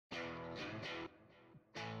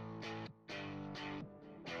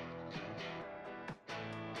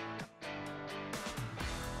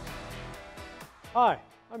Hi,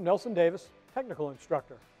 I'm Nelson Davis, Technical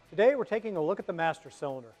Instructor. Today we're taking a look at the master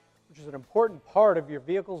cylinder, which is an important part of your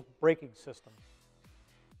vehicle's braking system.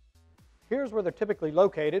 Here's where they're typically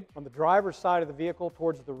located, on the driver's side of the vehicle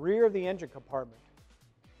towards the rear of the engine compartment.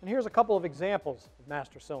 And here's a couple of examples of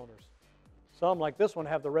master cylinders. Some, like this one,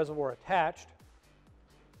 have the reservoir attached,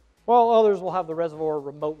 while others will have the reservoir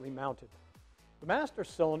remotely mounted. The master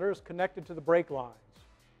cylinder is connected to the brake lines,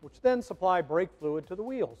 which then supply brake fluid to the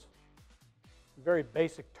wheels. In very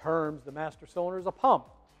basic terms, the master cylinder is a pump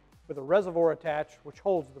with a reservoir attached which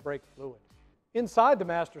holds the brake fluid. Inside the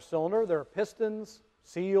master cylinder there are pistons,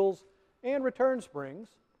 seals, and return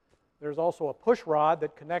springs. There's also a push rod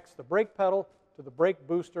that connects the brake pedal to the brake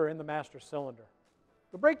booster in the master cylinder.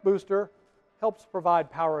 The brake booster helps provide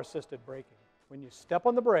power-assisted braking. When you step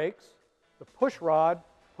on the brakes, the push rod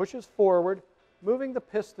pushes forward, moving the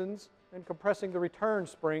pistons and compressing the return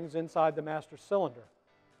springs inside the master cylinder.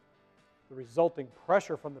 The resulting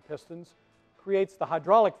pressure from the pistons creates the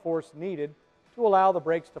hydraulic force needed to allow the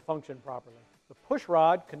brakes to function properly. The push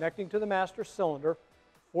rod connecting to the master cylinder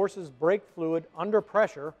forces brake fluid under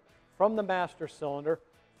pressure from the master cylinder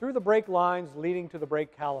through the brake lines leading to the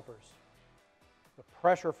brake calipers. The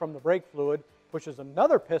pressure from the brake fluid pushes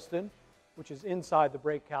another piston, which is inside the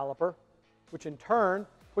brake caliper, which in turn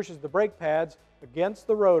pushes the brake pads against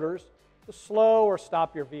the rotors to slow or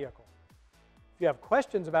stop your vehicle. If you have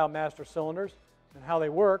questions about master cylinders and how they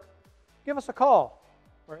work, give us a call.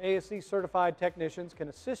 Our ASE certified technicians can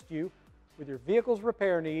assist you with your vehicle's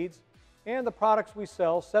repair needs and the products we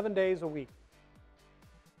sell 7 days a week.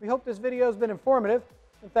 We hope this video has been informative,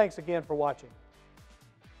 and thanks again for watching.